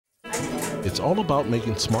It's all about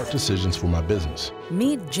making smart decisions for my business.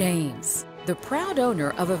 Meet James, the proud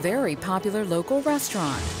owner of a very popular local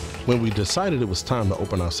restaurant. When we decided it was time to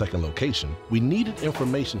open our second location, we needed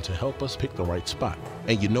information to help us pick the right spot.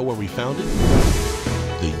 And you know where we found it?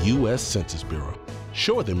 The US Census Bureau.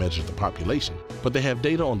 Sure, they measure the population, but they have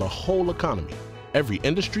data on the whole economy, every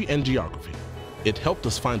industry and geography. It helped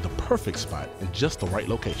us find the perfect spot in just the right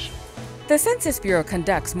location. The Census Bureau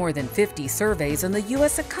conducts more than 50 surveys on the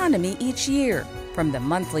U.S. economy each year, from the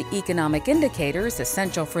monthly economic indicators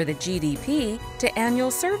essential for the GDP to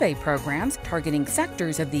annual survey programs targeting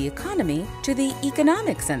sectors of the economy to the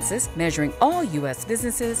economic census measuring all U.S.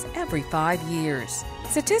 businesses every 5 years.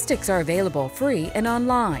 Statistics are available free and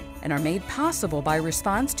online and are made possible by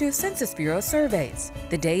response to Census Bureau surveys.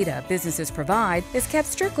 The data businesses provide is kept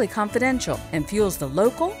strictly confidential and fuels the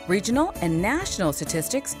local, regional, and national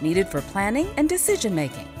statistics needed for planning and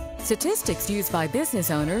decision-making. Statistics used by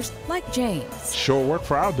business owners like James. Sure work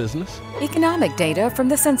for our business. Economic data from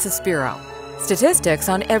the Census Bureau. Statistics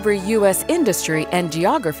on every U.S. industry and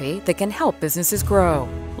geography that can help businesses grow.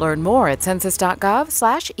 Learn more at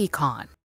census.gov/econ.